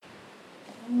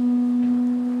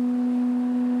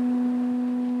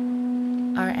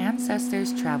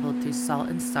ancestors traveled through salt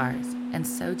and stars, and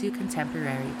so do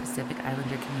contemporary Pacific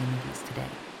Islander communities today.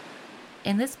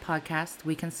 In this podcast,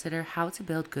 we consider how to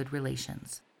build good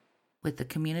relations with the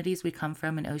communities we come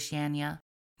from in Oceania,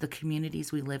 the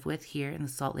communities we live with here in the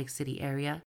Salt Lake City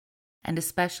area, and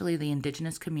especially the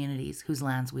indigenous communities whose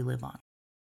lands we live on.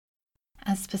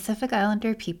 As Pacific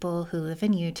Islander people who live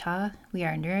in Utah, we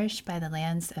are nourished by the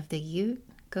lands of the Ute,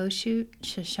 Goshute,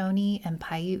 Shoshone, and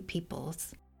Paiute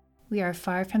peoples. We are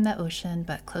far from the ocean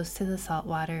but close to the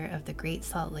saltwater of the Great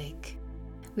Salt Lake.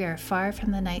 We are far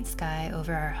from the night sky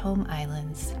over our home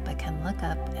islands but can look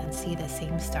up and see the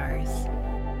same stars.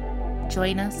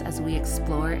 Join us as we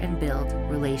explore and build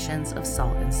relations of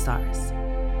salt and stars.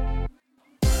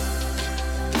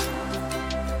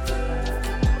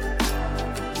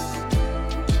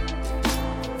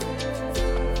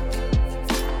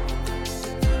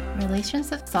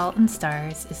 Relations of Salt and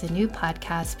Stars is a new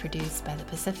podcast produced by the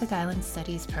Pacific Island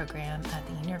Studies program at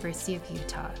the University of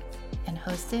Utah and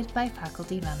hosted by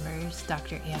faculty members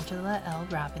Dr. Angela L.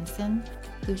 Robinson,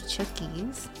 who's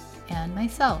Chuukese, and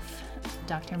myself,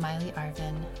 Dr. Miley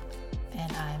Arvin,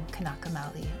 and I'm Kanaka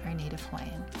Maoli, our native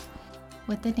Hawaiian.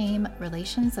 With the name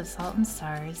Relations of Salt and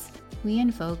Stars, we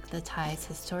invoke the ties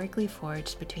historically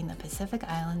forged between the Pacific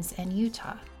Islands and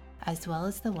Utah, as well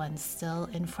as the ones still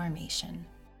in formation.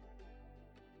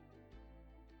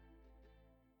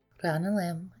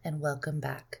 Ranalim, and welcome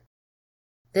back.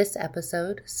 This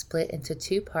episode, split into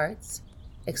 2 parts,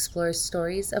 explores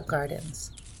stories of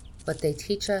gardens, what they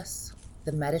teach us,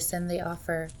 the medicine they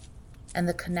offer, and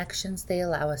the connections they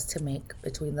allow us to make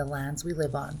between the lands we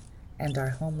live on and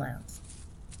our homelands.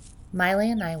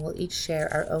 Miley and I will each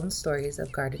share our own stories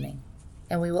of gardening,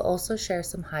 and we will also share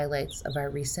some highlights of our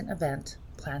recent event,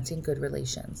 Planting Good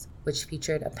Relations, which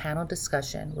featured a panel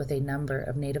discussion with a number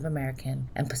of Native American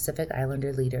and Pacific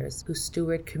Islander leaders who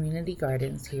steward community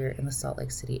gardens here in the Salt Lake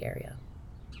City area.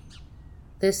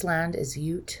 This land is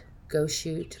Ute,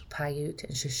 Goshute, Paiute,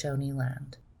 and Shoshone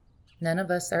land. None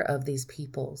of us are of these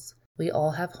peoples. We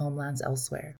all have homelands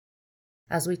elsewhere.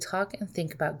 As we talk and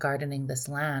think about gardening this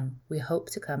land, we hope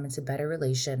to come into better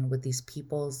relation with these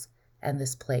peoples and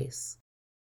this place.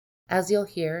 As you'll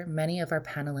hear, many of our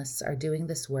panelists are doing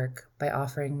this work by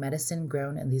offering medicine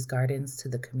grown in these gardens to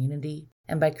the community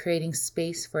and by creating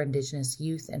space for Indigenous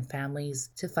youth and families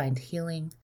to find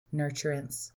healing,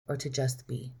 nurturance, or to just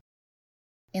be.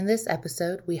 In this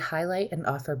episode, we highlight and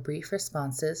offer brief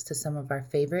responses to some of our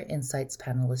favorite insights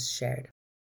panelists shared.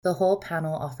 The whole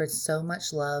panel offered so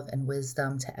much love and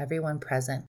wisdom to everyone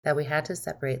present that we had to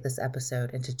separate this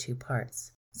episode into 2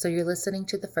 parts. So you're listening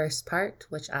to the first part,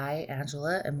 which I,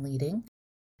 Angela, am leading,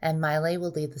 and Miley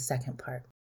will lead the second part.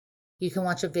 You can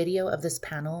watch a video of this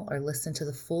panel or listen to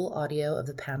the full audio of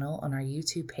the panel on our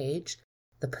YouTube page,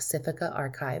 The Pacifica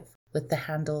Archive, with the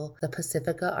handle The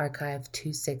Pacifica Archive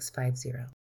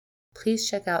 2650. Please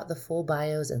check out the full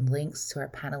bios and links to our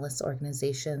panelists'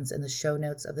 organizations in the show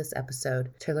notes of this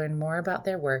episode to learn more about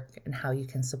their work and how you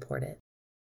can support it.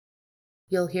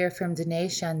 You'll hear from Danae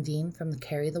Shandin from the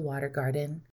Carry the Water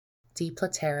Garden, Dee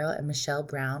Platero and Michelle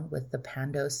Brown with the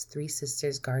Pandos Three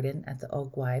Sisters Garden at the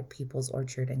Ogwai People's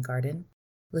Orchard and Garden,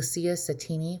 Lucia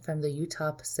Satini from the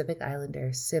Utah Pacific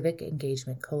Islander Civic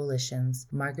Engagement Coalition's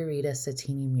Margarita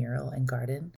Satini Mural and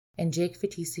Garden, and Jake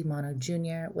Fitisimano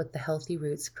Jr. with the Healthy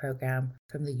Roots program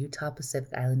from the Utah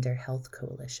Pacific Islander Health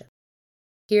Coalition.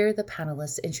 Here, the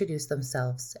panelists introduce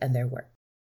themselves and their work.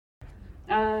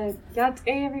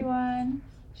 Hey everyone,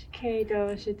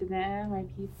 Shikedo, Shitane, my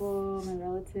people, my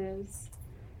relatives.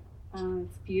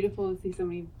 It's beautiful to see so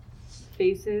many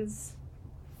faces.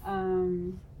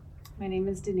 My name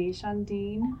is Danae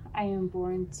Shandin. I am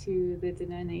born to the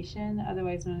Dene Nation,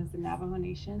 otherwise known as the Navajo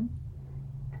Nation.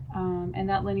 And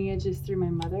that lineage is through my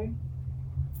mother.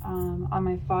 On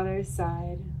my father's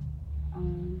side,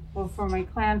 for my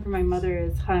clan, for my mother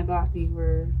is Hanagaki,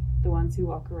 we're the ones who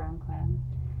walk around clan.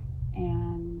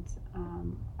 And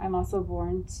I'm also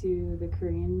born to the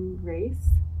Korean race.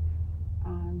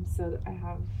 So I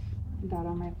have that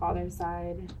on my father's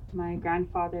side. My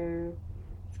grandfather's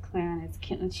clan is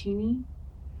Kintlachini.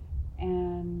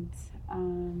 And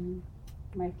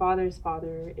my father's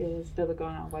father is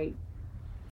Bilagona White.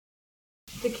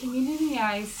 The community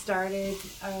I started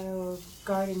a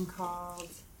garden called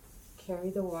Carry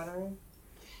the Water.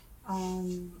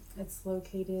 It's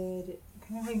located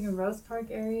kind of like in Rose Park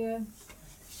area.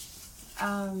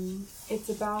 It's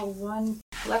about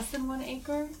less than 1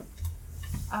 acre.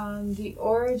 The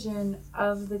origin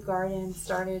of the garden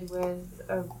started with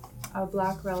a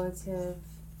black relative,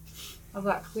 a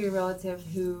black queer relative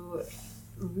who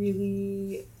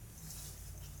really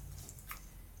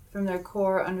from their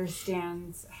core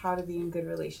understands how to be in good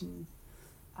relation,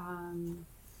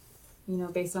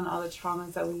 based on all the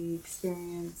traumas that we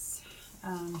experience,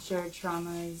 shared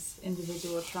traumas,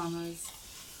 individual traumas.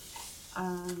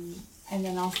 And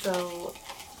then also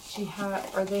they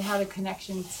had a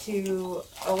connection to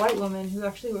a white woman who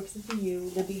actually works at the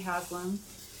U, Libby Haslam.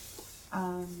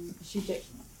 She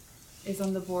is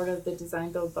on the board of the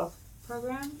Design Build Buff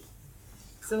program.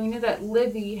 So we knew that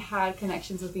Libby had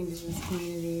connections with the indigenous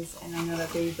communities, and I know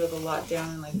that they build a lot down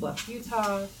in like Bluff,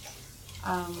 Utah,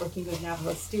 working with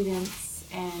Navajo students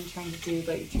and trying to do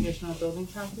like traditional building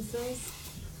practices.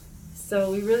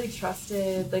 So we really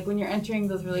trusted, like when you're entering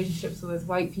those relationships with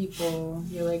white people,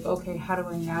 you're like, okay, how do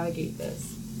I navigate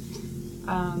this?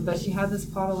 But she had this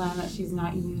plot of land that she's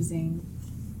not using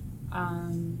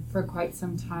for quite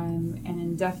some time, and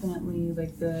indefinitely,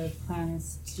 like the plan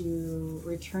is to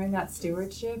return that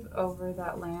stewardship over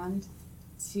that land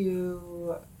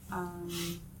to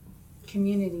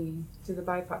community, to the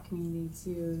BIPOC community,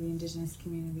 to the indigenous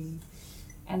community.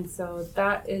 And so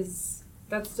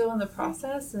that's still in the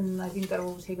process, and I think that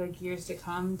will take like years to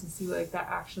come to see what like that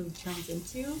actually turns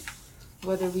into,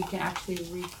 whether we can actually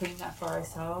reclaim that for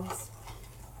ourselves,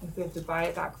 if we have to buy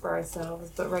it back for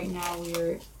ourselves. But right now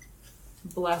we're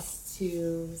blessed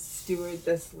to steward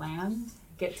this land,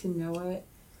 get to know it,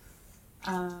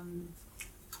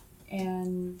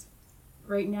 and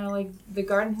right now, like the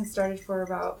garden has started for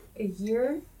about a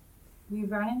year. We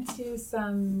ran into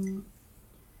some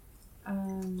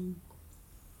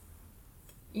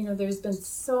there's been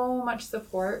so much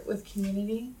support with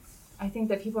community. I think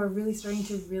that people are really starting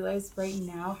to realize right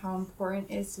now how important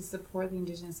it is to support the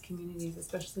indigenous communities,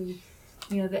 especially,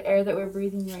 the air that we're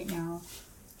breathing right now,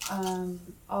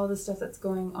 all the stuff that's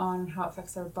going on, how it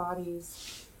affects our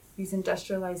bodies. These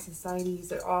industrialized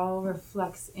societies, it all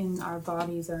reflects in our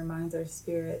bodies, our minds, our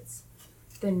spirits.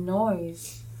 The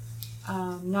noise,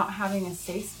 not having a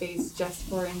safe space just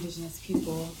for indigenous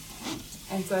people.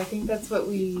 And so I think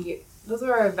those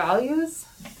are our values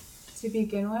to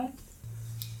begin with.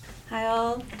 Hi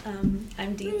all,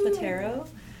 I'm Dee Platero.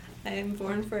 I'm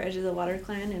born for Edge of the Water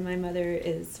Clan, and my mother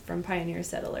is from Pioneer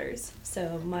Settlers.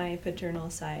 So my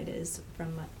paternal side is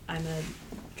I'm a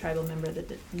tribal member of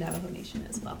the Navajo Nation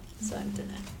as well, so I'm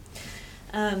Diné.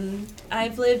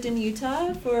 I've lived in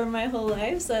Utah for my whole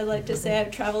life, so I like to say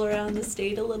I've traveled around the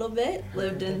state a little bit,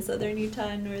 lived in southern Utah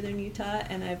and northern Utah,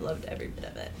 and I've loved every bit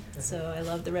of it. So I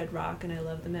love the Red Rock and I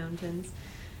love the mountains,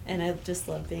 and I just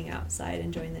love being outside,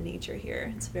 enjoying the nature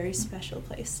here. It's a very special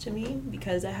place to me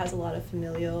because it has a lot of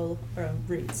familial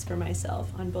roots for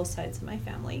myself on both sides of my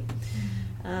family.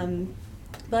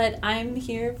 But I'm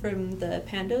here from the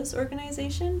Pandos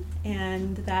organization,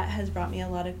 and that has brought me a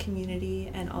lot of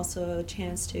community and also a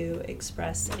chance to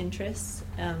express interests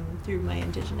through my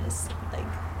indigenous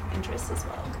interests as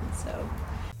well. So.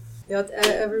 Yot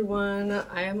everyone,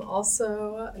 I am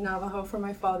also Navajo from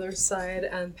my father's side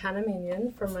and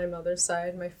Panamanian from my mother's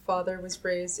side. My father was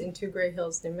raised in Two Gray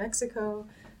Hills, New Mexico.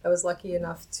 I was lucky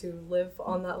enough to live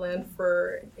on that land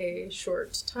for a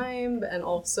short time and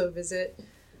also visit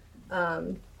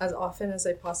as often as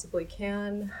I possibly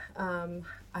can.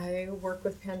 I work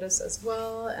with Pandas as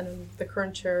well, and I'm the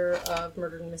current chair of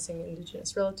Murdered and Missing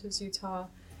Indigenous Relatives Utah.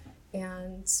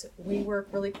 And we work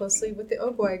really closely with the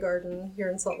Ogwai Garden here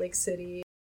in Salt Lake City.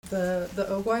 The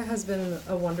Ogwai has been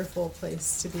a wonderful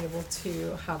place to be able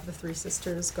to have the Three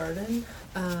Sisters Garden.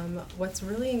 What's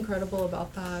really incredible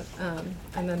about that,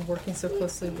 and then working so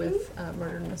closely with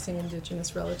Murdered and Missing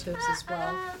Indigenous Relatives as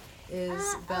well,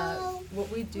 is that what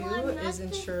we do is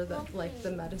ensure that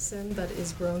the medicine that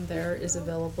is grown there is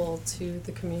available to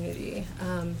the community.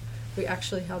 We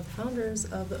actually have the founders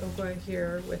of the Ogwai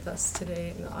here with us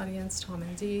today in the audience, Tom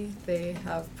and Dee. They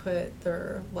have put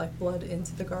their lifeblood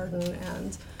into the garden,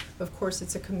 and of course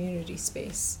it's a community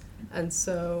space. And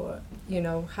so,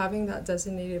 having that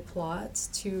designated plot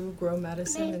to grow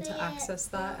medicine and to access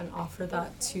that and offer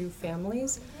that to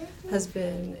families has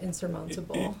been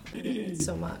insurmountable. It means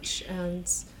so much.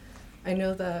 And I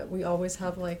know that we always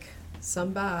have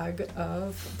some bag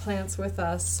of plants with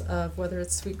us, of whether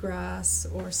it's sweetgrass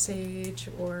or sage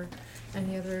or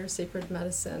any other sacred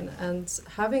medicine. And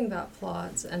having that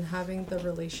plot and having the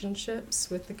relationships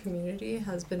with the community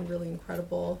has been really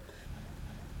incredible.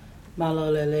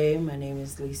 Malolele, my name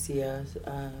is Licia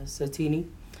Satini,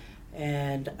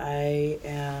 and I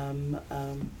am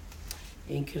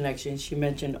in connection. She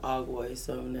mentioned Ogwai,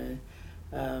 so I'm going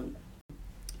to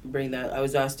bring that. I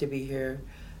was asked to be here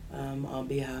on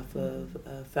behalf of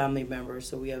family members,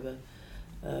 so we have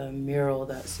a mural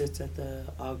that sits at the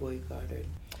Ogwai Garden.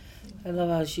 I love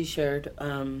how she shared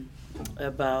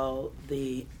about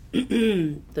the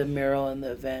the mural and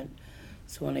the event.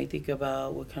 So when I think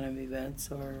about what kind of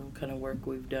events or what kind of work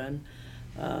we've done,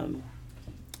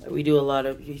 we do a lot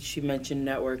of, she mentioned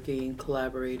networking,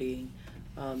 collaborating,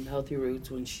 Healthy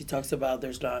Roots. When she talks about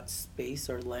there's not space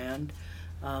or land,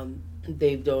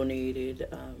 they've donated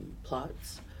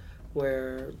plots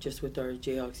where just with our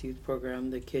Jayhawks youth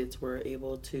program, the kids were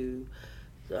able to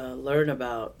learn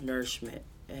about nourishment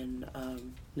and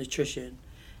nutrition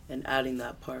and adding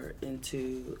that part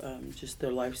into just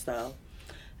their lifestyle.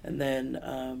 And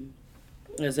then,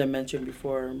 as I mentioned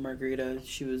before, Margarita,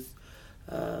 she was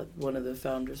one of the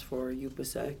founders for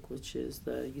UPASEC, which is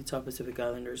the Utah Pacific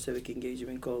Islander Civic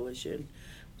Engagement Coalition,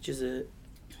 which is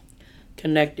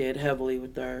connected heavily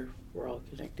with we're all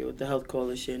connected with the Health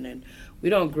Coalition. And we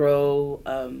don't grow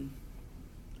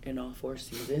in all 4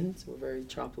 seasons. We're very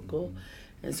tropical.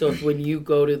 Mm-hmm. And so when you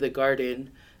go to the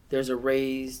garden, there's a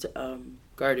raised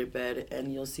garden bed,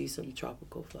 and you'll see some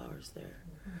tropical flowers there.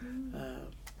 Mm-hmm.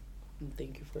 And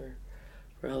thank you for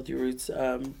Healthy Roots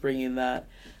bringing that.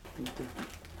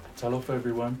 Talofa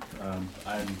everyone.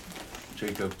 I'm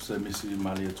Jacob Semisi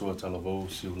Maliatoa Talavo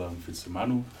Siulam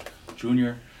Fitzimanu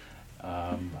Jr.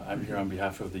 I'm here on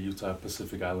behalf of the Utah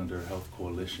Pacific Islander Health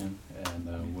Coalition,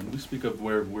 and when we speak of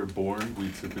where we're born, we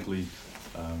typically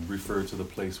refer to the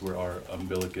place where our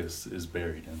umbilicus is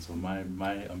buried. And so my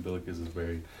umbilicus is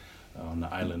buried on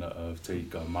the island of Te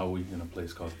Ika Maui in a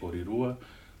place called Porirua,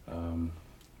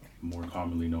 more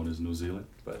commonly known as New Zealand.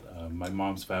 But my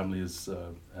mom's family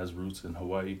has roots in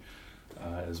Hawaii,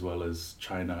 as well as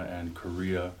China and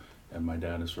Korea, and my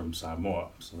dad is from Samoa,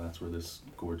 so that's where this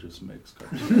gorgeous mix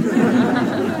comes from.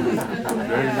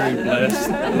 Very, very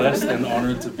blessed and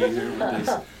honored to be here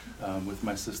with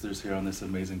my sisters here on this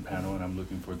amazing panel, and I'm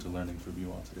looking forward to learning from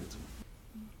you all today too.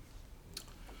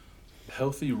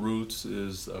 Healthy Roots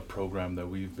is a program that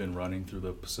we've been running through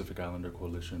the Pacific Islander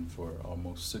Coalition for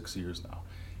almost 6 years now.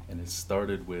 And it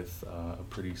started with a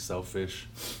pretty selfish,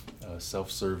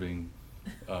 self-serving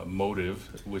motive,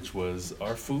 which was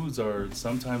our foods are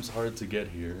sometimes hard to get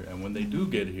here. And when they do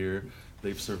get here,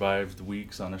 they've survived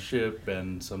weeks on a ship,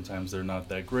 and sometimes they're not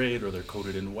that great, or they're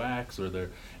coated in wax, or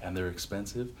they're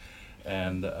expensive.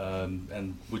 And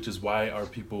which is why our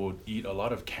people eat a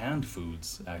lot of canned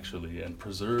foods, actually, and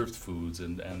preserved foods,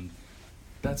 and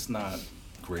that's not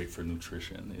great for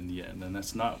nutrition in the end, and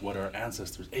that's not what our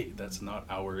ancestors ate. That's not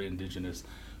our indigenous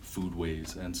food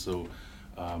ways. And so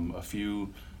a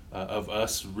few of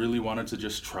us really wanted to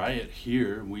just try it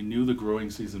here. We knew the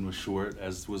growing season was short,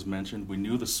 as was mentioned. We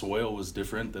knew the soil was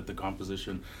different, that the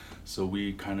composition, so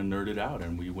we kind of nerded out,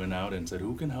 and we went out and said,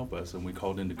 who can help us? And we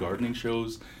called into gardening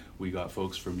shows. We got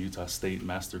folks from Utah State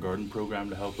Master Garden Program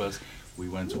to help us. We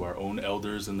went to our own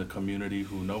elders in the community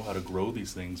who know how to grow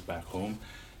these things back home,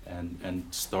 and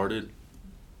started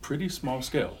pretty small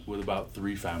scale with about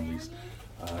 3 families.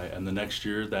 And the next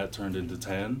year that turned into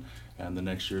 10, and the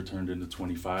next year turned into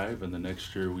 25, and the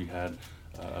next year we had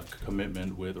a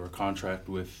commitment with, or contract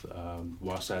with,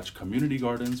 Wasatch Community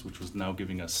Gardens, which was now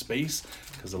giving us space,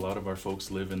 because a lot of our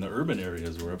folks live in the urban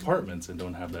areas or apartments and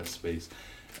don't have that space.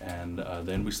 And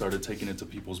then we started taking it to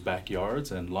people's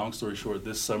backyards, and long story short,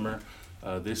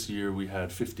 this year we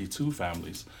had 52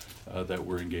 families that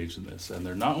were engaged in this. And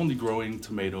they're not only growing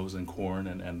tomatoes and corn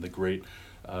and the great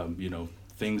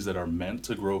things that are meant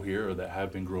to grow here, or that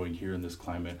have been growing here in this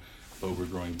climate, but we're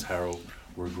growing taro,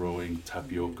 we're growing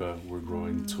tapioca, we're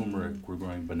growing turmeric, we're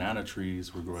growing banana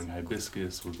trees, we're growing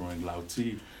hibiscus, we're growing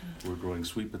lauti, we're growing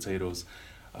sweet potatoes.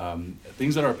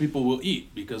 Things that our people will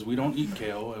eat, because we don't eat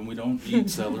kale and we don't eat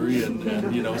celery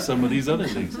and some of these other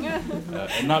things,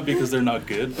 and not because they're not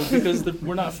good, but because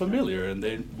we're not familiar, and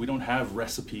we don't have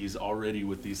recipes already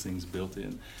with these things built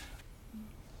in.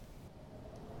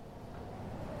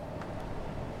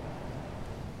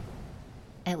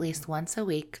 At least once a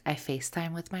week, I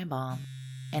FaceTime with my mom,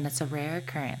 and it's a rare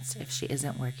occurrence if she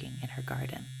isn't working in her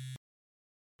garden.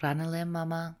 Ranalim,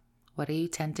 Mama, what are you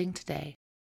tending today?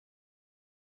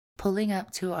 Pulling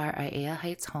up to our Aiea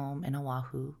Heights home in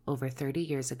Oahu over 30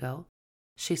 years ago,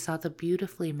 she saw the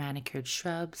beautifully manicured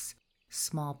shrubs,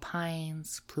 small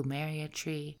pines, plumeria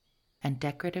tree, and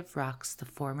decorative rocks the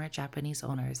former Japanese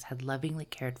owners had lovingly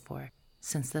cared for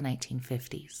since the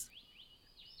 1950s.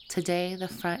 Today, the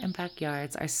front and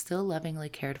backyards are still lovingly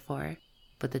cared for,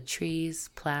 but the trees,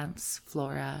 plants,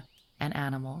 flora, and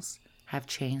animals have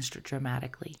changed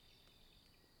dramatically.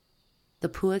 The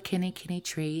Puakinikini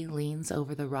tree leans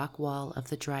over the rock wall of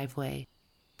the driveway,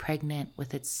 pregnant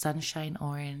with its sunshine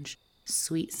orange,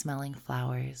 sweet-smelling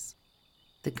flowers.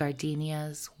 The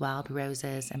gardenias, wild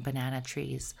roses, and banana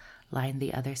trees line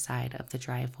the other side of the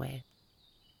driveway.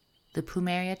 The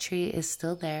plumeria tree is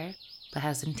still there, but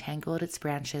has entangled its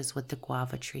branches with the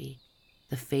guava tree,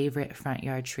 the favorite front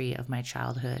yard tree of my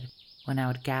childhood, when I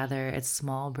would gather its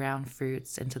small brown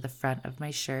fruits into the front of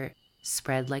my shirt,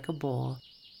 spread like a bowl,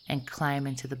 and climb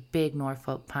into the big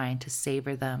Norfolk pine to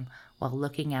savor them while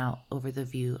looking out over the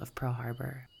view of Pearl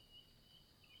Harbor.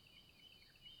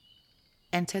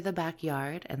 Enter the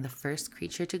backyard, and the first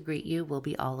creature to greet you will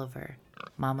be Oliver,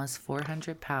 Mama's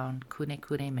 400-pound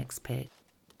kune mixed pig,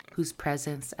 whose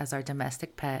presence as our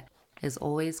domestic pet is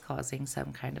always causing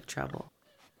some kind of trouble.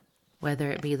 Whether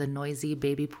it be the noisy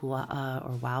baby pua'a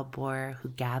or wild boar who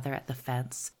gather at the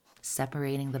fence,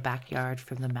 separating the backyard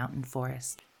from the mountain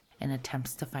forest in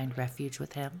attempts to find refuge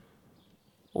with him,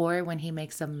 or when he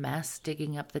makes a mess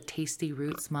digging up the tasty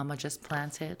roots Mama just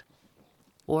planted,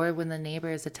 or when the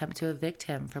neighbors attempt to evict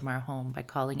him from our home by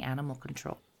calling animal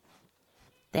control.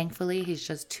 Thankfully, he's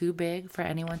just too big for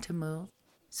anyone to move,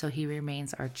 so he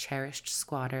remains our cherished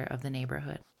squatter of the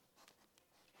neighborhood.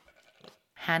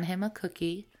 Hand him a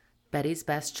cookie. Betty's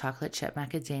Best chocolate chip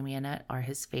macadamia nut are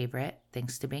his favorite,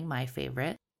 thanks to being my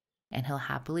favorite, and he'll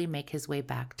happily make his way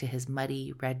back to his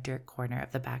muddy red dirt corner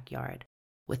of the backyard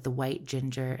with the white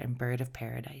ginger and bird of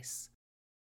paradise.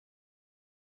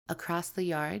 Across the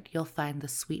yard, you'll find the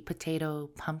sweet potato,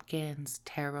 pumpkins,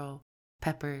 taro,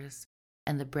 peppers,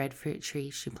 and the breadfruit tree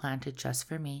she planted just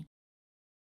for me.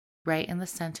 Right in the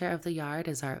center of the yard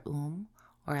is our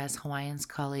or as Hawaiians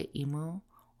call it imu,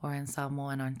 or in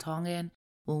Samoan and Tongan,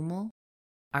 umu,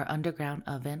 our underground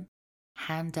oven,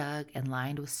 hand dug and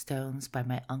lined with stones by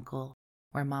my uncle,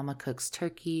 where Mama cooks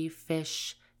turkey,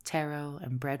 fish, taro,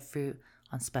 and breadfruit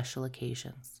on special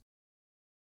occasions.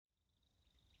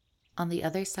 On the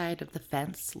other side of the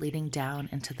fence leading down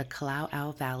into the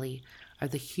Kalau'au Valley are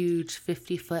the huge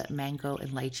 50-foot mango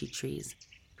and lychee trees,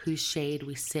 whose shade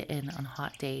we sit in on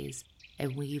hot days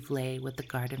and weave lay with the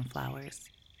garden flowers.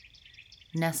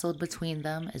 Nestled between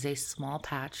them is a small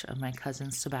patch of my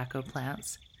cousin's tobacco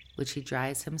plants, which he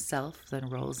dries himself, then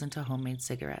rolls into homemade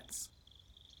cigarettes.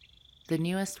 The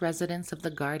newest residents of the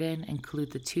garden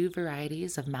include the 2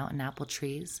 varieties of mountain apple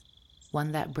trees,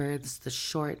 one that births the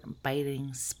short,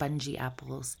 biting, spongy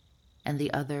apples, and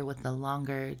the other with the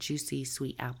longer, juicy,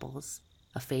 sweet apples,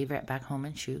 a favorite back home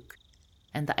in Chuuk,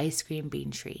 and the ice cream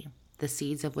bean tree, the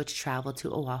seeds of which traveled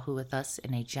to Oahu with us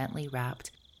in a gently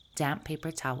wrapped, damp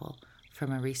paper towel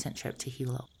from a recent trip to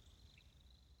Hilo.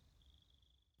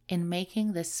 In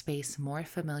making this space more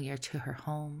familiar to her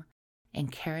home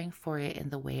and caring for it in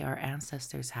the way our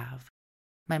ancestors have,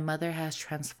 my mother has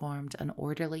transformed an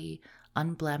orderly,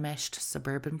 unblemished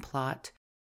suburban plot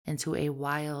into a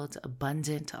wild,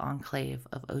 abundant enclave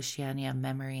of Oceania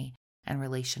memory and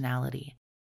relationality,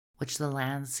 which the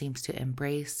land seems to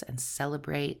embrace and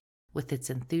celebrate with its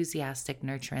enthusiastic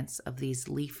nurturance of these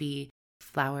leafy,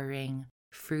 flowering,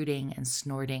 fruiting, and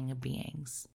snorting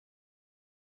beings.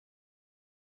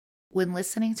 When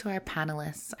listening to our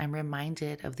panelists, I'm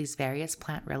reminded of these various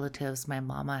plant relatives my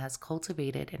mama has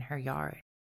cultivated in her yard.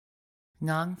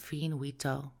 Ngang Fin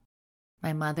Wito.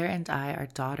 My mother and I are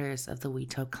daughters of the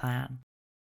Wito clan.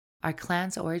 Our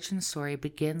clan's origin story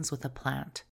begins with a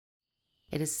plant.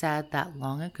 It is said that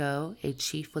long ago, a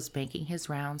chief was making his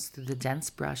rounds through the dense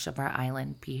brush of our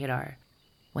island, Pihirar,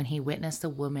 when he witnessed a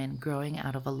woman growing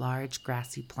out of a large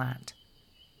grassy plant.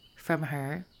 From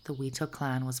her, the Wito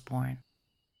clan was born.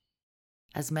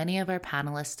 As many of our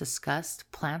panelists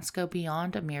discussed, plants go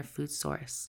beyond a mere food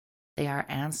source. They are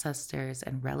ancestors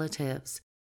and relatives,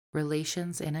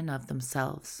 relations in and of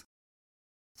themselves.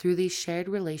 Through these shared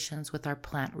relations with our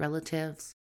plant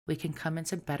relatives, we can come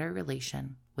into better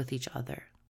relation with each other.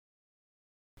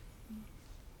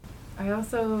 I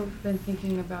also been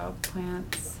thinking about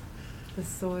plants, the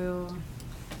soil,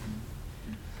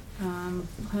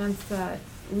 plants that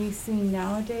we see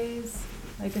nowadays,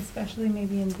 like especially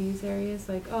maybe in these areas,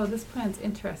 like, oh, this plant's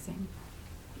interesting.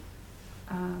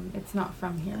 It's not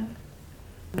from here,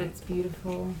 but it's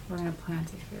beautiful. We're going to plant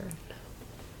it here.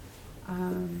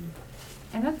 And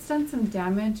that's done some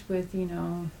damage with,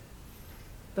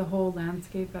 the whole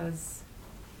landscape as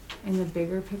in the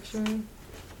bigger picture,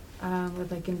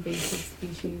 with like invasive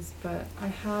species. But I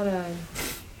had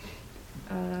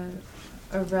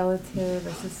a relative,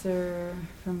 a sister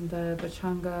from the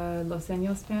Bachanga Los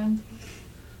Angeles band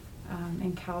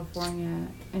in California,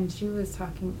 and she was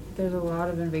talking, there's a lot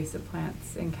of invasive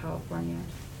plants in California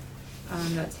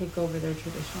that take over their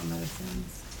traditional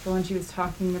medicines. But when she was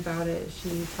talking about it,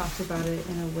 she talked about it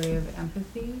in a way of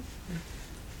empathy.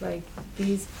 Like,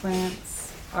 these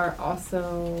plants are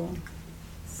also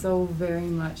so very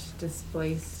much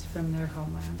displaced from their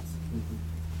homelands.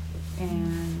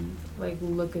 And, like,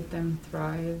 look at them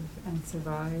thrive and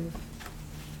survive.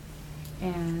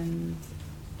 And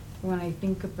when I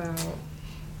think about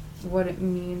what it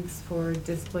means for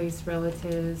displaced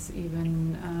relatives,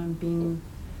 even being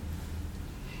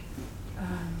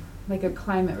like a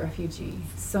climate refugee.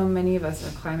 So many of us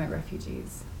are climate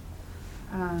refugees.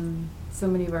 So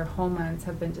many of our homelands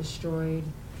have been destroyed.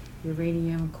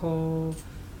 Uranium, coal,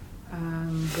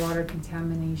 water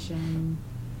contamination,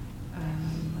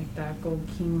 like that Gold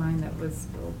King mine that was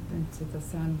built into the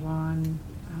San Juan,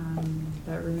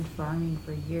 that ruined farming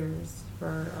for years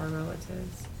for our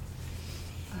relatives.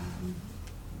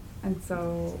 And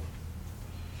so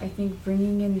I think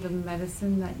bringing in the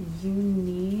medicine that you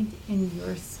need in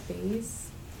your space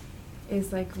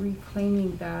is like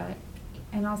reclaiming that,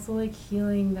 and also like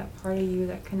healing that part of you,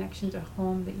 that connection to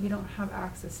home that you don't have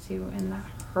access to, and that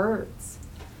hurts.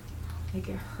 Like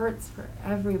it hurts for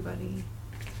everybody.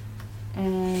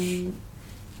 And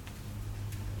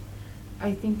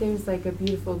I think there's like a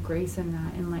beautiful grace in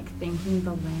that, and like thanking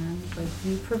the land. Like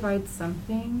you provide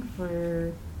something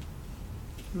for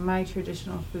my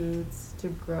traditional foods to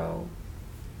grow,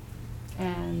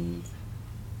 and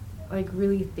like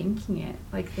really thanking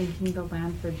the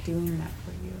land for doing that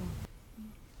for you.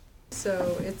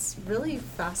 So it's really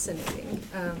fascinating.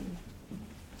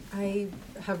 I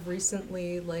have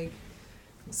recently, like,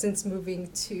 since moving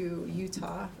to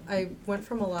Utah, I went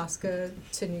from Alaska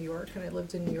to New York, and I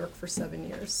lived in New York for 7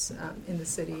 years in the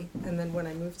city. And then when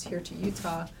I moved here to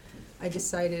Utah, I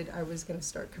decided I was going to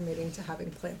start committing to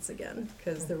having plants again,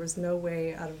 because there was no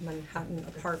way out of Manhattan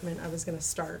apartment I was going to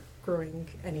start growing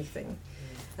anything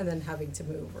and then having to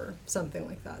move or something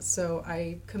like that. So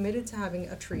I committed to having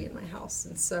a tree in my house.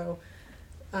 And so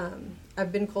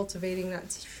I've been cultivating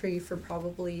that tree for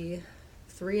probably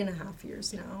 3.5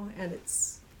 years now, and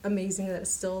it's amazing that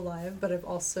it's still alive. But I've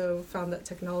also found that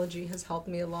technology has helped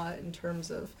me a lot in terms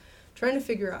of trying to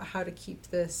figure out how to keep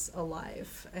this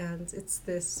alive. And it's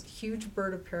this huge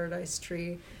bird of paradise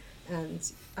tree, and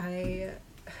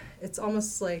it's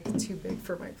almost like too big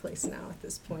for my place now at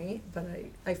this point, but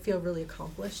I feel really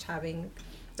accomplished having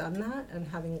done that and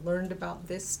having learned about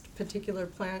this particular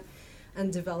plant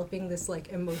and developing this like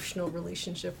emotional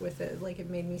relationship with it. Like it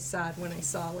made me sad when I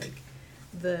saw like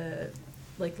the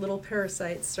like little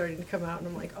parasites starting to come out, and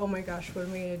I'm like, oh my gosh, what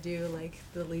am I gonna do? Like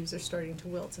the leaves are starting to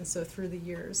wilt. And so through the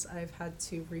years I've had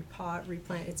to repot,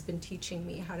 replant. It's been teaching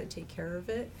me how to take care of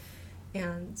it,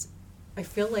 and I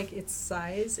feel like its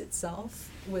size itself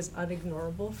was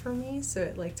unignorable for me. So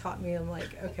it like taught me, I'm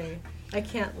like, okay, I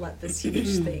can't let this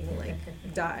huge thing like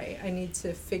die. I need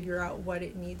to figure out what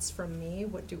it needs from me.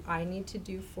 What do I need to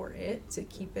do for it to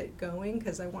keep it going?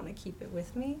 Because I want to keep it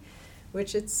with me,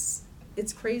 which it's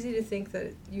crazy to think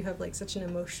that you have like such an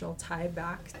emotional tie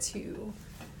back to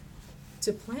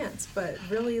plants, but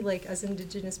really like as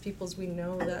Indigenous peoples, we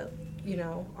know that, you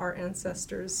know, our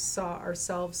ancestors saw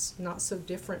ourselves not so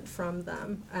different from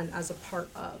them and as a part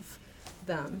of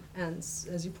them, and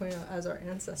as you point out, as our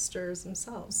ancestors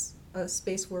themselves, a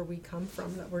space where we come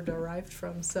from, that we're derived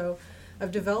from. So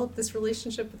I've developed this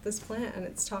relationship with this plant, and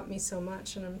it's taught me so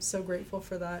much, and I'm so grateful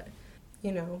for that.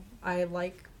 You know, I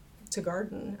like to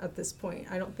garden at this point.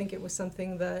 I don't think it was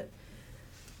something that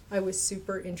I was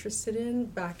super interested in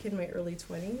back in my early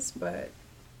 20s, but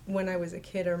when I was a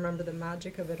kid, I remember the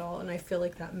magic of it all, and I feel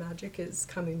like that magic is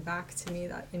coming back to me.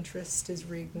 That interest is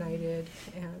reignited,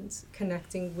 and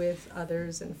connecting with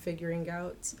others and figuring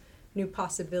out new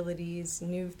possibilities,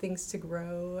 new things to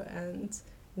grow, and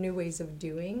new ways of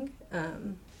doing.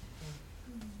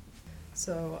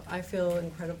 So I feel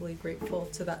incredibly grateful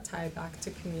to that tie back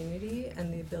to community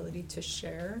and the ability to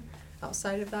share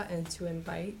outside of that, and to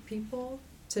invite people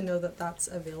to know that that's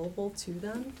available to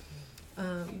them,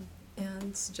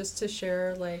 and just to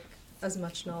share like as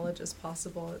much knowledge as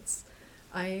possible.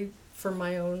 For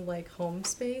my own like home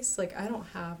space, like I don't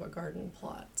have a garden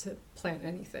plot to plant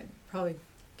anything. Probably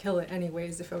kill it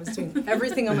anyways if I was doing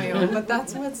everything on my own, but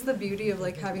that's what's the beauty of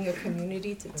like having a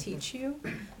community to teach you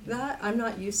that. I'm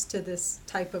not used to this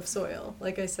type of soil.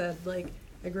 Like I said, like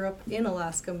I grew up in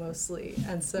Alaska mostly,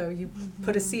 and so you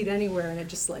put a seed anywhere and it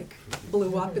just like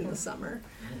blew up in the summer,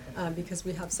 because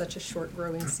we have such a short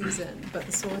growing season. But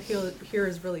the soil here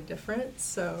is really different,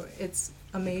 so it's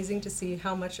amazing to see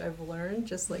how much I've learned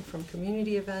just like from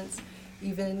community events,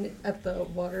 even at the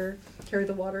Carry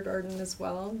the Water Garden as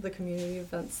well. The community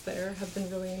events there have been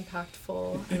really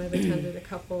impactful, and I've attended a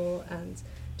couple, and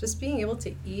just being able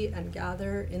to eat and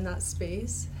gather in that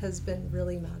space has been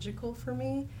really magical for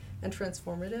me and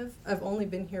transformative. I've only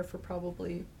been here for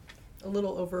probably a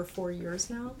little over 4 years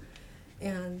now,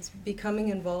 and becoming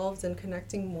involved and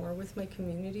connecting more with my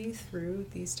community through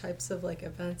these types of like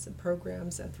events and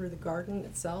programs and through the garden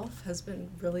itself has been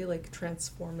really like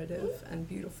transformative and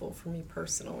beautiful for me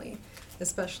personally,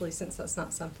 especially since that's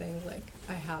not something like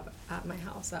I have at my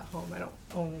house at home. I don't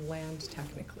own land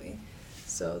technically.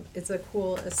 So it's a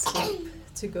cool escape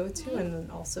to go to and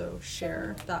then also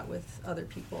share that with other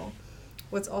people.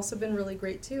 What's also been really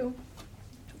great too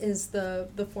is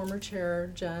the former chair,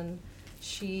 Jen.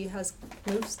 She has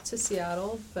moved to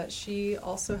Seattle, but she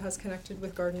also has connected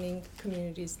with gardening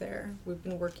communities there. We've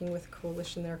been working with a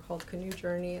coalition there called Canoe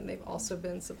Journey, and they've also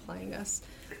been supplying us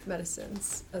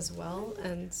medicines as well,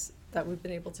 and that we've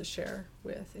been able to share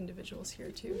with individuals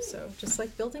here too. So just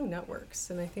like building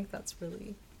networks, and I think that's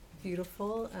really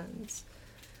beautiful and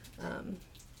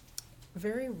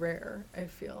very rare, I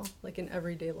feel, like in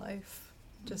everyday life.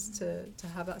 Just to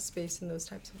have that space and those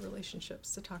types of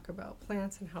relationships to talk about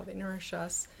plants and how they nourish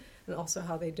us, and also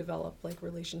how they develop like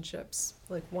relationships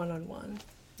like one-on-one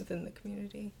within the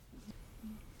community.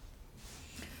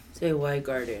 Say why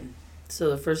garden?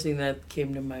 So the first thing that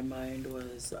came to my mind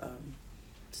was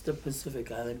it's the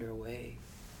Pacific Islander way.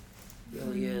 It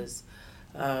really is.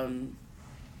 Our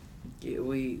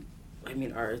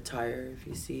attire, if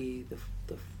you see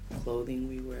the clothing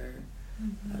we wear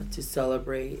to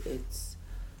celebrate,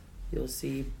 you'll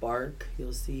see bark,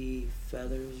 you'll see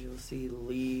feathers, you'll see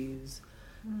leaves.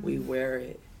 We wear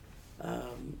it.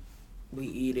 We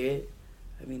eat it.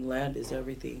 I mean, land is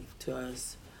everything to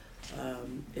us.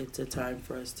 It's a time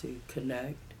for us to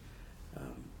connect.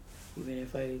 Even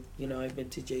if I've been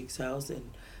to Jake's house and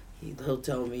he'll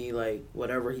tell me like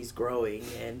whatever he's growing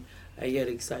and I get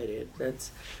excited.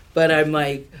 But I'm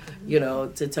like,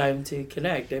 it's a time to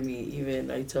connect. I mean,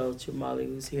 even I tell Chumali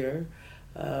who's here,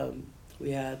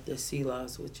 we had the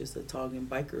Silas, which is the Tongan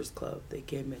Bikers Club. They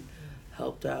came and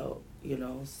helped out,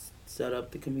 set up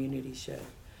the community shed.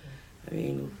 I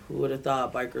mean, who would have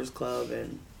thought Bikers Club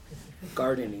and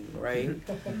gardening, right?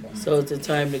 So it's a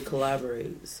time to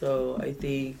collaborate. So I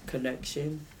think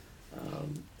connection,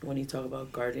 when you talk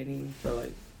about gardening,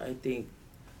 I think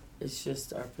it's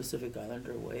just our Pacific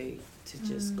Islander way to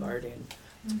just garden.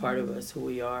 It's part of us, who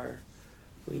we are.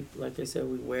 We, like I said,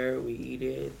 we wear it, we eat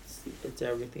it, it's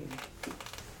everything.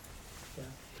 Yeah.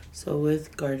 So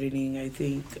with gardening, I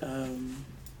think a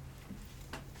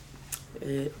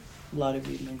lot of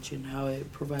you mentioned how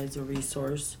it provides a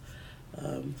resource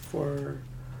for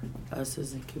us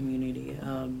as a community,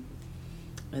 and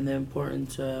the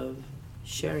importance of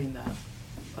sharing that,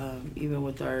 even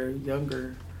with our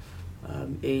younger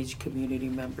age community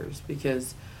members,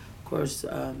 because of course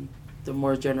the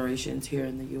more generations here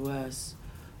in the U.S.,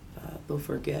 they'll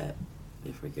forget.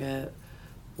 They forget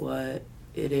what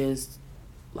it is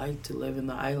like to live in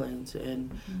the islands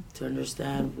and to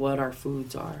understand what our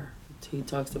foods are. He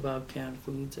talks about canned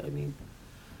foods. I mean,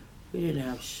 we didn't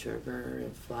have sugar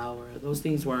and flour. Those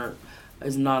things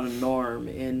is not a norm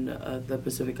in the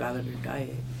Pacific Islander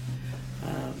diet.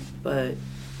 But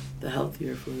the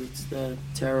healthier foods, the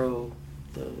taro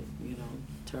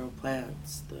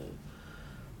plants, the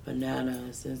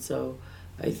bananas, and so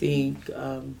I think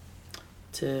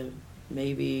to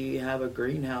maybe have a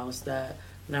greenhouse that,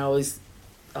 and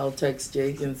I'll text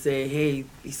Jake and say, hey,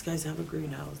 these guys have a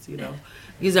greenhouse,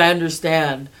 because I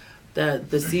understand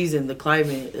that the season, the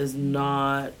climate is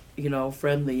not,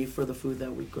 friendly for the food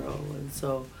that we grow. And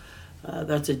so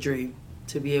that's a dream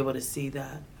to be able to see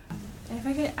that. And if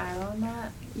I could add on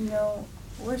that,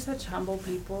 we're such humble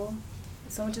people.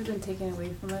 So much has been taken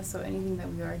away from us, so anything that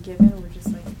we are given, we're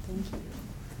just like, thank you.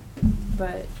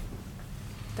 But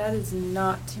that is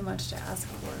not too much to ask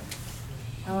for.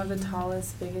 I want the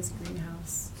tallest, biggest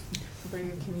greenhouse for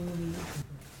your community.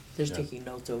 They're taking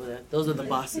notes over there. Those are the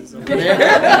bosses over there.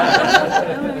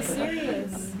 No, I'm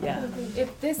serious. Yeah.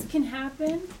 If this can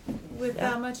happen with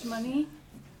that much money,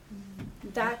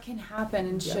 that can happen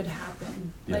and should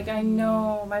happen. Yeah. Like, I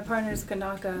know my partner's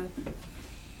Kanaka.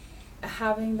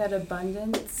 Having that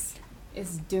abundance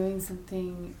is doing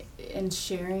something and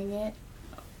sharing it.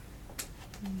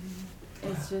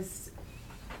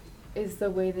 It's the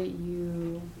way that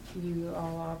you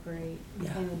all operate,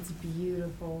 and it's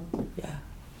beautiful. Yeah.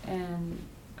 And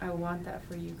I want that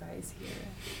for you guys here,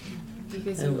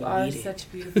 because you are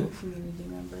such beautiful community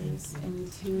members, and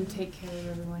you do take care of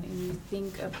everyone, and you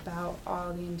think about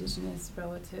all the indigenous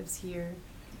relatives here,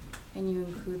 and you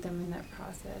include them in that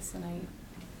process. And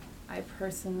I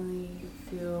personally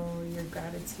feel your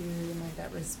gratitude and like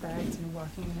that respect and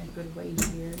walking in a good way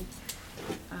here.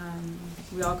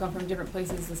 We all come from different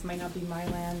places. This might not be my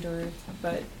land,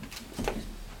 but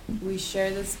we share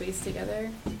this space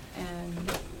together,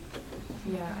 and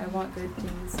I want good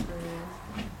things for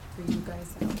for you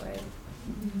guys that way.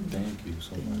 Thank you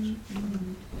so much.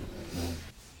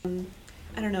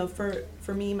 I don't know,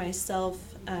 for me, myself,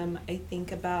 I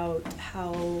think about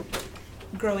how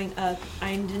growing up,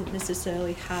 I didn't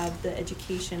necessarily have the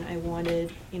education I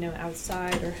wanted,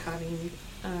 outside or having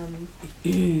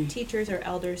teachers or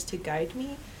elders to guide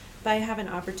me, but I have an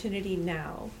opportunity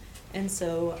now. And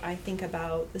so I think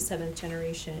about the 7th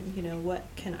generation, what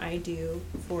can I do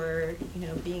for,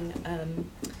 being,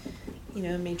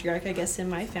 matriarch, I guess, in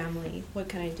my family? What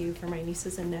can I do for my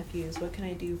nieces and nephews? What can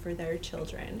I do for their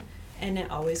children? And it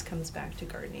always comes back to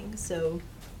gardening. So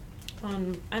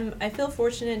I feel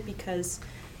fortunate because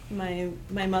my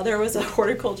mother was a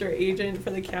horticulture agent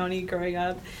for the county growing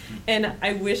up, and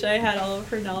I wish I had all of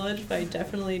her knowledge, but I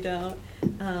definitely don't.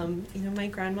 My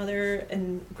grandmother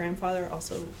and grandfather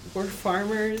also were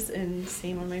farmers, and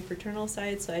same on my paternal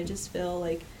side, so I just feel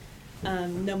like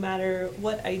no matter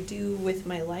what I do with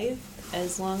my life,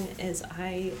 as long as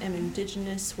I am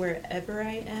Indigenous wherever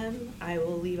I am, I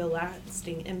will leave a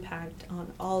lasting impact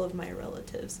on all of my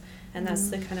relatives, and that's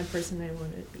the kind of person I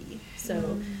want to be.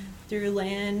 So through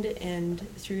land and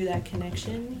through that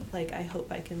connection, I hope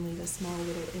I can leave a small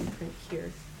little imprint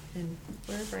here and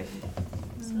wherever I am.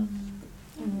 So.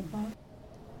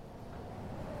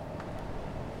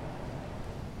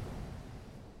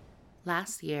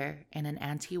 Last year, in an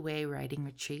anti-way writing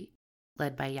retreat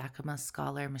led by Yakima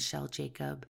scholar Michelle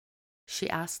Jacob, she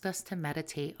asked us to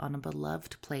meditate on a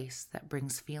beloved place that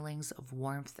brings feelings of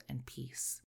warmth and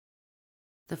peace.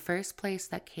 The first place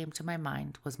that came to my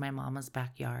mind was my mama's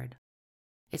backyard.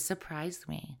 It surprised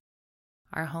me.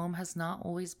 Our home has not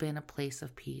always been a place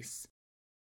of peace.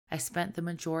 I spent the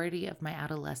majority of my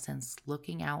adolescence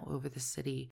looking out over the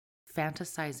city,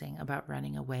 fantasizing about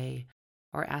running away,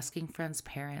 or asking friends'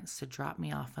 parents to drop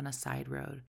me off on a side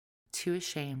road, too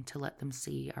ashamed to let them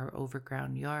see our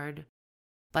overgrown yard,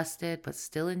 busted but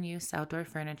still in use outdoor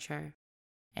furniture,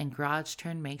 and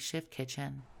garage-turned makeshift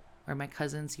kitchen, where my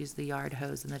cousins used the yard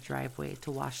hose in the driveway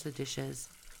to wash the dishes,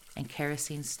 and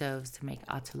kerosene stoves to make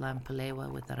atulan palewa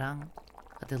with arang,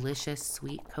 a delicious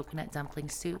sweet coconut dumpling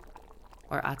soup,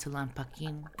 or atulan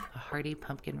pakin, a hearty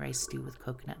pumpkin rice stew with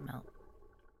coconut milk.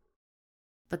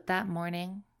 But that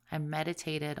morning, I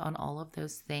meditated on all of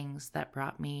those things that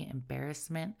brought me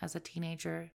embarrassment as a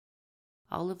teenager,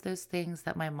 all of those things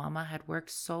that my mama had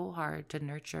worked so hard to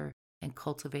nurture and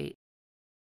cultivate,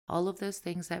 all of those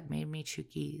things that made me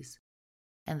chukis,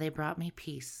 and they brought me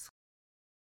peace.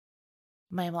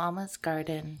 My mama's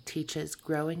garden teaches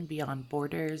growing beyond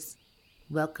borders,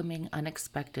 welcoming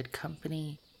unexpected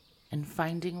company, and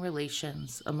finding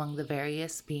relations among the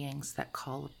various beings that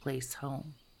call a place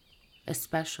home,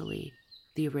 especially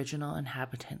the original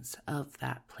inhabitants of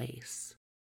that place.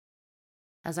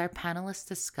 As our panelists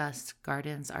discussed,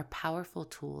 gardens are powerful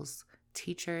tools,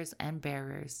 teachers, and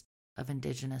bearers of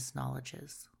Indigenous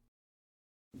knowledges.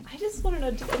 I just want to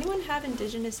know, did anyone have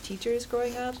Indigenous teachers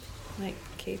growing up?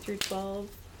 K through 12?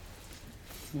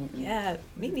 Yeah,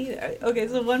 me neither. Okay,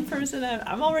 so one person,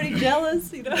 I'm already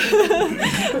jealous,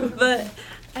 But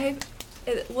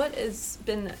what has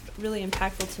been really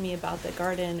impactful to me about the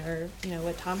garden, or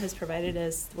what Tom has provided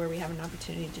us, where we have an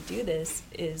opportunity to do this,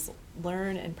 is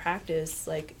learn and practice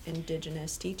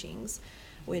Indigenous teachings,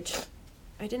 which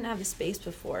I didn't have the space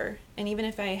before. And even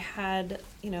if I had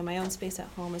my own space at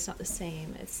home, it's not the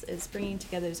same. It's bringing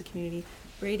together as a community,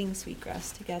 braiding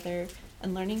sweetgrass together,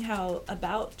 and learning how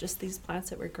about just these plants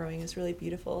that we're growing is really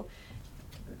beautiful.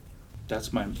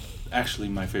 That's my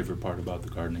favorite part about the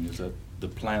gardening, is that the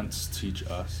plants teach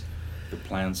us. The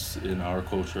plants in our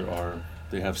culture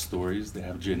they have stories, they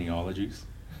have genealogies.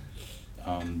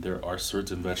 There are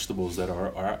certain vegetables that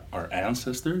are our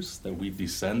ancestors that we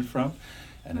descend from.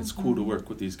 And it's cool to work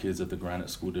with these kids at the Granite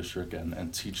School District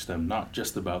and teach them not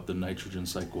just about the nitrogen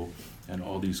cycle and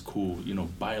all these cool,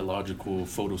 biological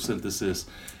photosynthesis,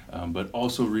 but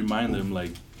also remind them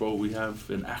we have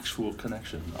an actual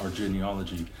connection. Our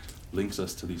genealogy links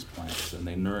us to these plants, and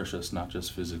they nourish us not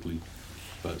just physically,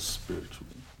 but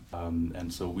spiritually.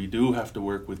 And so we do have to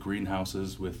work with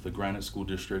greenhouses, with the Granite School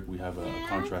District. We have a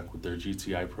contract with their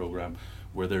GTI program,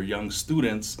 where their young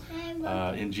students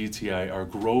in GTI are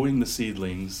growing the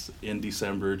seedlings in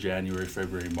December, January,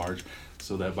 February, March,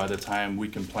 so that by the time we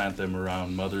can plant them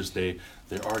around Mother's Day,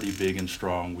 they're already big and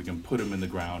strong. We can put them in the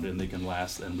ground and they can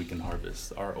last, and we can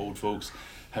harvest. Our old folks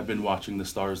have been watching the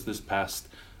stars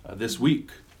this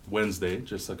week, Wednesday,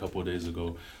 just a couple of days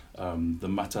ago, the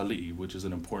Matali'i, which is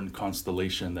an important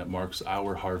constellation that marks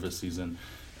our harvest season.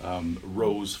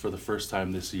 rose for the first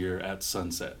time this year at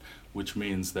sunset, which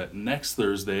means that next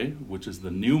Thursday, which is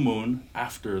the new moon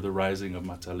after the rising of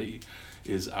Matali,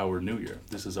 is our new year.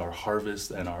 This is our harvest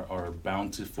and our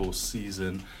bountiful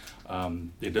season.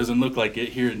 It doesn't look like it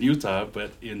here in Utah,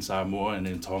 but in Samoa and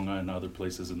in Tonga and other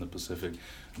places in the Pacific,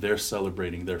 they're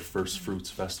celebrating their first fruits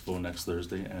festival next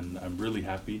Thursday, and I'm really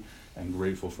happy and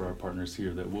grateful for our partners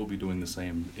here that we'll be doing the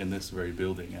same in this very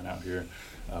building and out here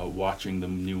watching the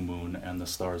new moon and the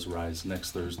stars rise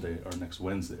next Thursday or next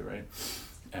Wednesday, right?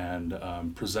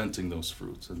 And presenting those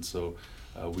fruits. And so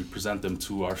we present them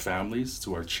to our families,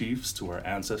 to our chiefs, to our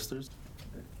ancestors.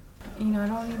 You know, I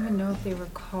don't even know if they were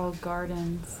called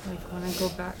gardens. Like when I go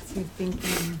back to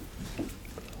thinking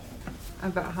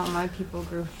about how my people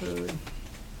grew food,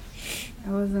 it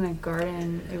wasn't a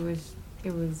garden.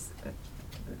 It was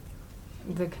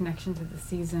the connection to the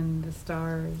season, the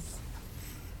stars,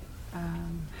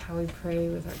 how we pray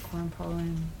with our corn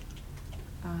pollen,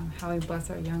 how we bless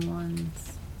our young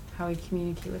ones, how we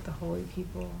communicate with the holy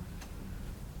people,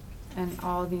 and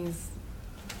all these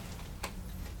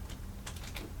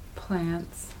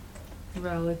plants,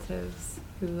 relatives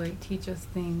who like teach us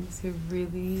things, who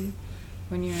really,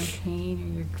 when you're in pain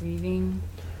or you're grieving,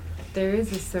 there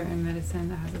is a certain medicine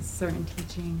that has a certain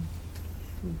teaching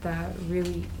that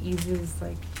really eases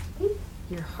like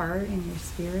your heart and your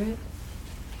spirit,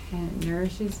 and it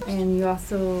nourishes. And you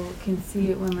also can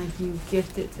see it when like you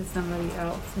gift it to somebody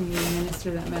else and you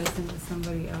administer that medicine to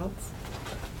somebody else.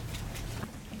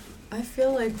 I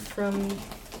feel like from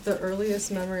the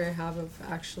earliest memory I have of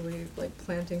actually like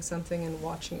planting something and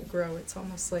watching it grow, it's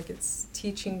almost like it's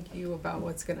teaching you about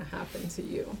what's going to happen to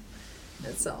you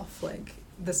itself, like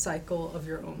the cycle of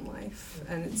your own life.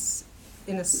 And it's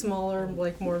in a smaller,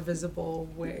 like more visible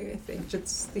way. I think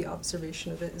just the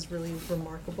observation of it is really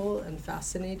remarkable and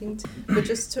fascinating. But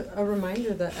just a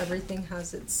reminder that everything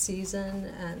has its season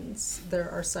and there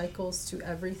are cycles to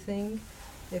everything.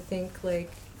 I think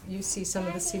like you see some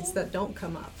of the seeds that don't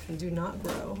come up and do not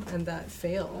grow and that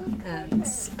fail. And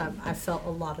I felt a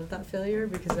lot of that failure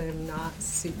because I am not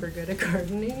super good at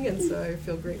gardening. And so I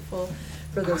feel grateful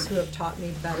for those who have taught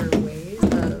me better ways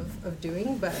of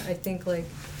doing. But I think like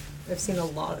I've seen a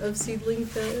lot of seedling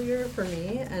failure for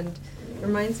me, and it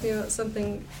reminds me about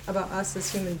something about us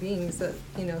as human beings that,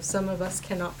 you know, some of us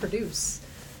cannot produce.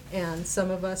 And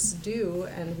some of us do,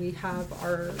 and we have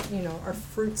our, you know, our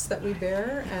fruits that we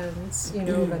bear, and, you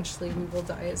know, eventually we will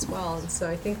die as well. And so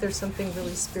I think there's something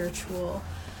really spiritual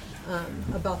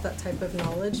about that type of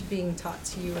knowledge being taught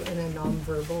to you in a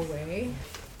nonverbal way.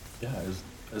 Yeah,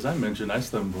 as I mentioned, I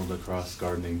stumbled across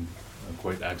gardening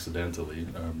quite accidentally,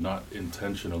 not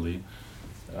intentionally.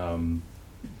 And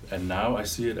now I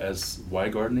see it as, why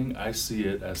gardening? I see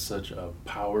it as such a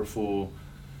powerful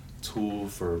tool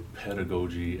for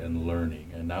pedagogy and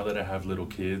learning. And now that I have little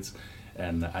kids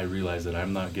and I realize that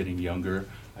I'm not getting younger,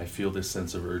 I feel this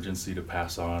sense of urgency to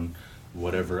pass on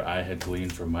whatever I had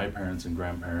gleaned from my parents and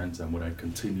grandparents and what I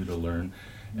continue to learn.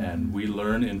 And we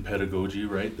learn in pedagogy,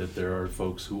 right, that there are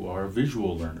folks who are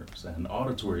visual learners and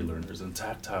auditory learners and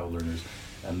tactile learners.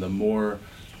 And the more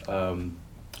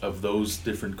of those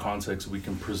different contexts we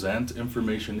can present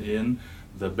information in,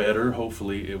 the better,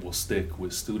 hopefully, it will stick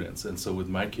with students. And so with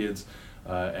my kids,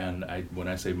 and when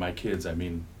I say my kids, I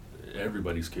mean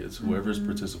everybody's kids, whoever's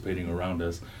participating around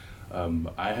us,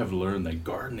 I have learned that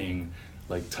gardening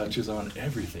like touches on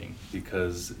everything,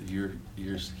 because you're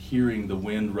hearing the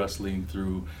wind rustling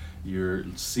through, you're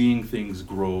seeing things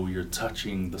grow, you're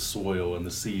touching the soil and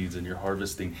the seeds, and you're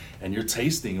harvesting, and you're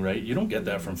tasting, right? You don't get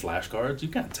that from flashcards. You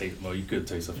can't taste, well, you could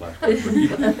taste a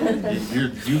flashcard, but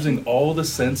you're using all the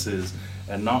senses.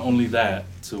 And not only that,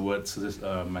 to what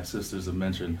my sisters have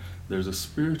mentioned, there's a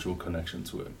spiritual connection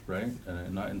to it, right?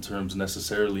 And not in terms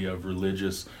necessarily of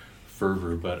religious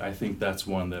fervor, but I think that's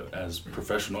one that as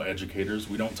professional educators,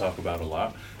 we don't talk about a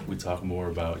lot. We talk more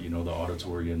about, you know, the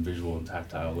auditory and visual and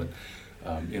tactile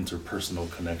and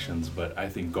interpersonal connections. But I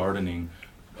think gardening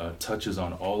touches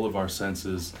on all of our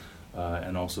senses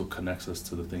and also connects us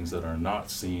to the things that are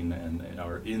not seen and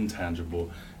are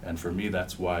intangible. And for me,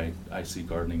 that's why I see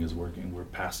gardening as working. We're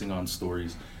passing on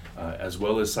stories as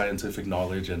well as scientific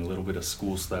knowledge and a little bit of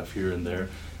school stuff here and there.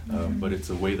 But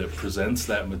it's a way that presents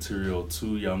that material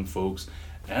to young folks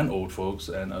and old folks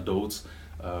and adults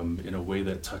in a way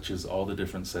that touches all the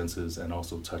different senses and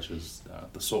also touches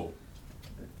the soul.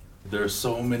 There are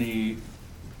so many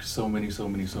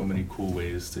cool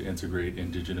ways to integrate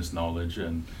indigenous knowledge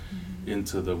and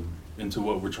into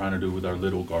what we're trying to do with our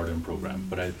Little Garden program.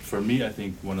 But for me, I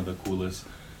think one of the coolest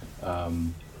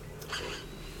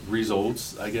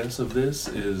results, I guess, of this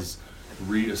is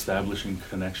reestablishing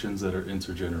connections that are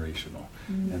intergenerational.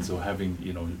 And so having,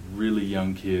 really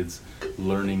young kids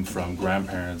learning from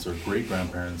grandparents or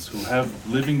great-grandparents who have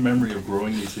living memory of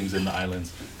growing these things in the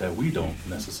islands that we don't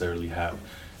necessarily have.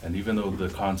 And even though the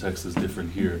context is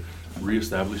different here,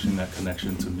 reestablishing that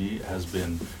connection to me has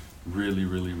been really,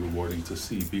 really rewarding to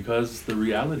see, because the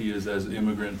reality is, as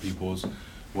immigrant peoples,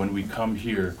 when we come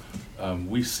here,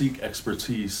 we seek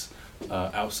expertise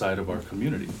outside of our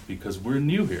community because we're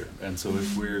new here. And so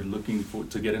if we're looking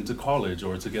to get into college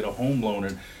or to get a home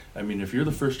loan, if you're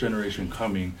the first generation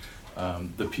coming,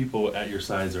 the people at your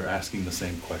sides are asking the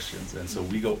same questions. And so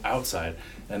we go outside,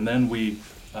 and then we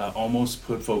almost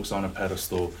put folks on a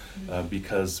pedestal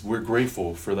because we're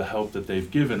grateful for the help that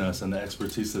they've given us and the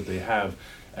expertise that they have.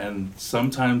 And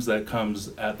sometimes that comes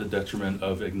at the detriment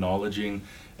of acknowledging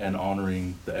and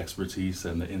honoring the expertise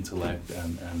and the intellect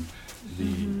and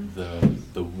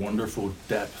the wonderful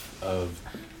depth of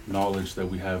knowledge that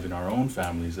we have in our own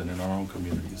families and in our own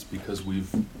communities, because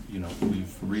we've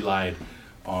relied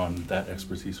on that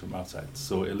expertise from outside.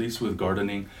 So at least with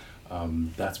gardening,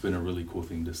 that's been a really cool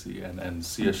thing to see. And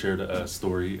Sia shared a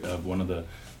story of one of the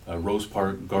Rose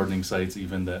Park gardening sites,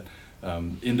 even that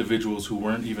individuals who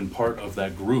weren't even part of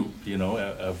that group,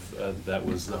 that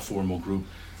was a formal group,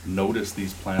 notice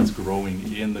these plants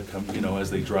growing in the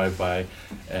as they drive by,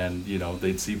 and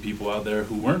they'd see people out there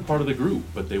who weren't part of the group,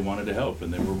 but they wanted to help,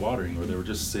 and they were watering, or they were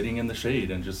just sitting in the shade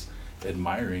and just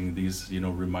admiring these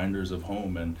reminders of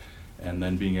home, and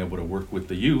then being able to work with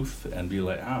the youth and be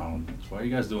like, oh, why are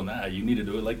you guys doing that? You need to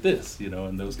do it like this,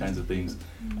 and those kinds of things.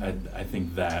 I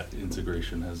think that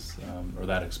integration has, or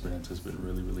that experience has been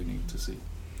really, really neat to see.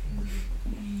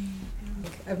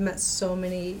 I've met so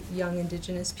many young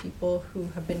Indigenous people who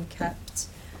have been kept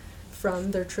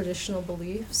from their traditional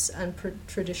beliefs and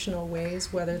traditional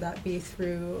ways, whether that be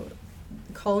through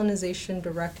colonization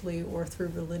directly or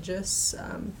through religious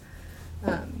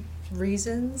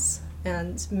reasons,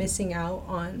 and missing out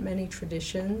on many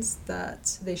traditions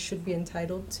that they should be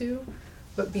entitled to,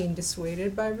 but being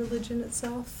dissuaded by religion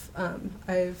itself.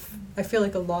 I feel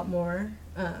like a lot more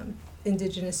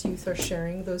Indigenous youth are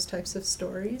sharing those types of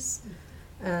stories,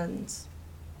 and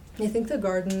I think the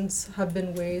gardens have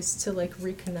been ways to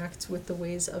reconnect with the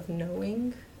ways of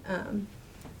knowing,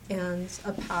 and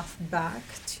a path back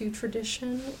to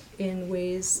tradition in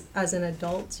ways as an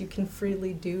adult you can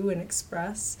freely do and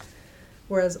express,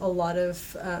 whereas a lot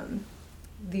of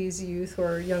these youth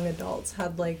or young adults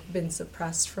had been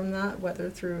suppressed from that,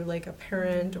 whether through a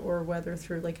parent or whether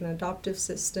through an adoptive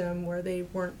system where they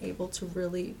weren't able to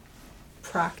really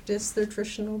practice their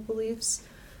traditional beliefs.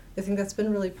 I think that's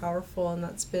been really powerful, and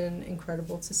that's been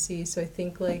incredible to see. So I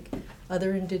think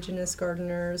other Indigenous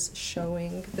gardeners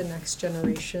showing the next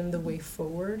generation the way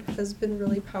forward has been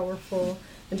really powerful,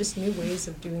 and just new ways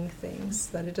of doing things,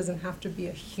 that it doesn't have to be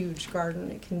a huge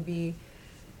garden. It can be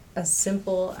as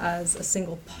simple as a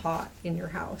single pot in your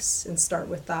house, and start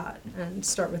with that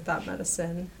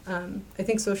medicine. I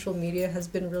think social media has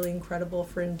been really incredible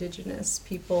for Indigenous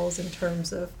peoples in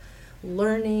terms of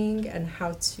learning and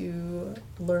how to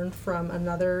learn from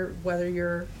another, whether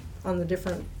you're on the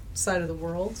different side of the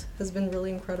world, has been really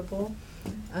incredible.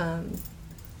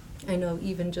 I know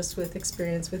even just with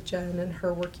experience with Jen and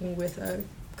her working with a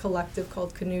collective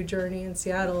called Canoe Journey in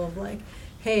Seattle, of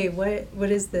hey, what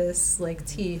is this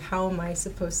tea? How am I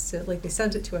supposed to, they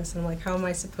sent it to us, and I'm how am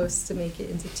I supposed to make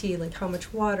it into tea? How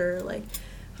much water,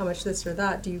 how much this or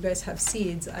that? Do you guys have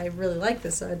seeds? I really like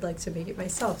this, so I'd like to make it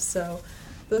myself. So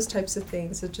those types of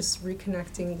things, of just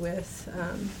reconnecting with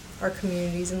our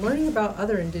communities and learning about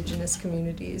other Indigenous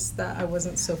communities that I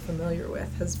wasn't so familiar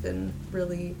with, has been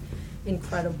really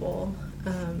incredible.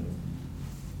 I'm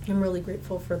really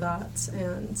grateful for that,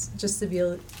 and just to be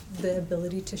the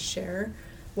ability to share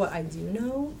what I do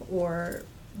know, or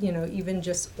even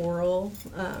just oral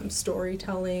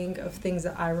storytelling of things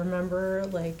that I remember,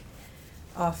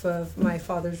 off of my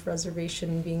father's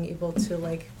reservation, being able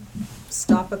to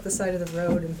stop at the side of the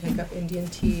road and pick up Indian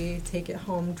tea, take it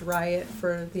home, dry it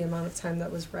for the amount of time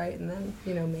that was right, and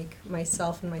then make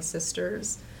myself and my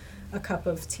sisters a cup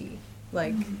of tea.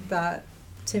 That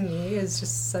to me is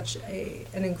just such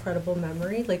an incredible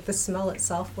memory. The smell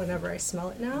itself, whenever I smell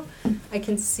it now, I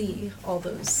can see all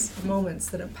those moments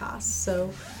that have passed.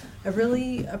 So I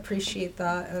really appreciate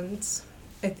that, and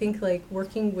I think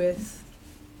working with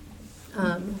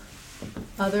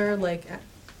other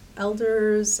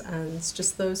elders and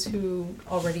just those who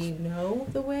already know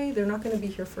the way, they're not going to be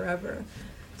here forever.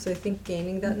 So I think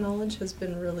gaining that knowledge has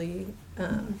been really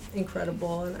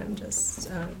incredible, and I'm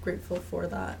just grateful for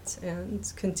that,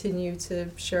 and continue to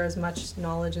share as much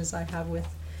knowledge as I have with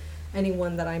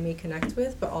anyone that I may connect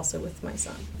with, but also with my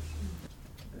son.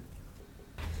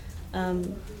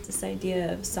 This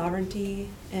idea of sovereignty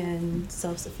and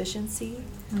self-sufficiency,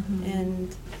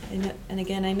 and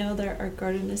again, I know that our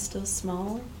garden is still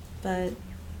small, but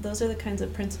those are the kinds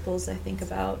of principles I think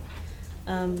about.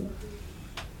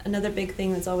 Another big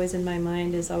thing that's always in my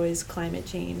mind is always climate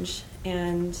change,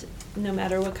 and no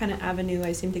matter what kind of avenue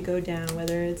I seem to go down,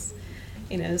 whether it's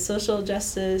social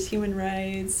justice, human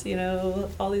rights,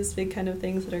 all these big kind of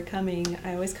things that are coming,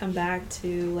 I always come back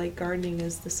to gardening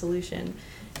is the solution.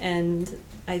 And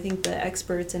I think the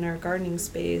experts in our gardening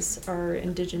space are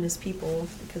indigenous people,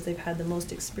 because they've had the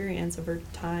most experience over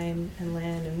time and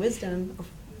land and wisdom of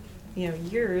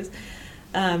years,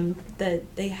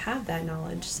 that they have that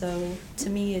knowledge. So to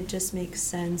me, it just makes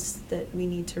sense that we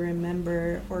need to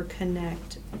remember or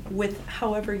connect with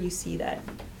however you see that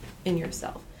in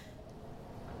yourself.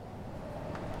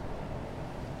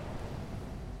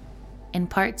 In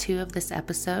part 2 of this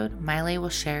episode, Maile will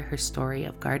share her story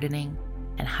of gardening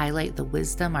and highlight the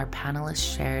wisdom our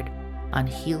panelists shared on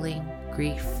healing,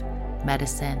 grief,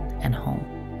 medicine, and home.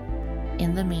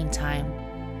 In the meantime,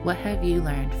 what have you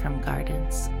learned from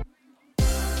gardens?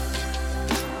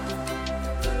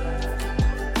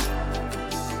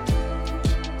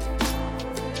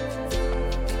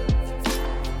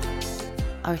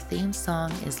 Our theme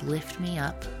song is Lift Me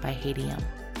Up by Hadium.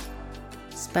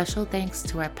 Special thanks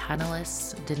to our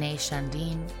panelists Danae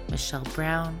Shandin, Michelle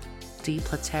Brown, Dee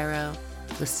Platero,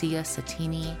 Lucia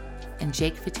Satini, and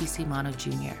Jake Fitisimano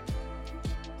Jr.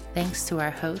 Thanks to our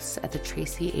hosts at the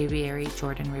Tracy Aviary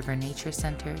Jordan River Nature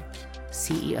Center,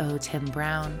 CEO Tim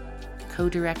Brown,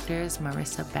 co-directors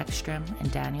Marissa Beckstrom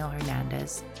and Daniel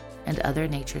Hernandez, and other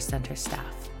Nature Center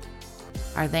staff.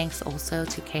 Our thanks also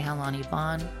to Kehalani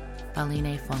Vaughn,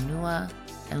 Baline Fonua,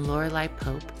 and Lorelei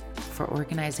Pope for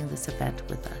organizing this event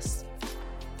with us.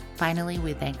 Finally,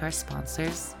 we thank our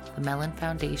sponsors, the Mellon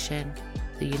Foundation,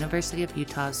 the University of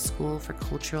Utah's School for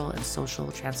Cultural and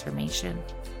Social Transformation,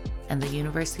 and the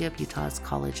University of Utah's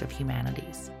College of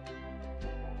Humanities.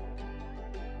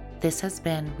 This has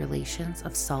been Relations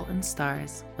of Salt and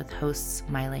Stars with hosts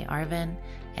Maile Arvin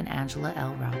and Angela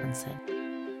L. Robinson.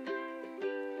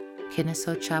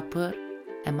 Kiniso Chaput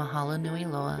and mahalo nui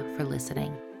loa for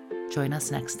listening. Join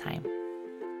us next time.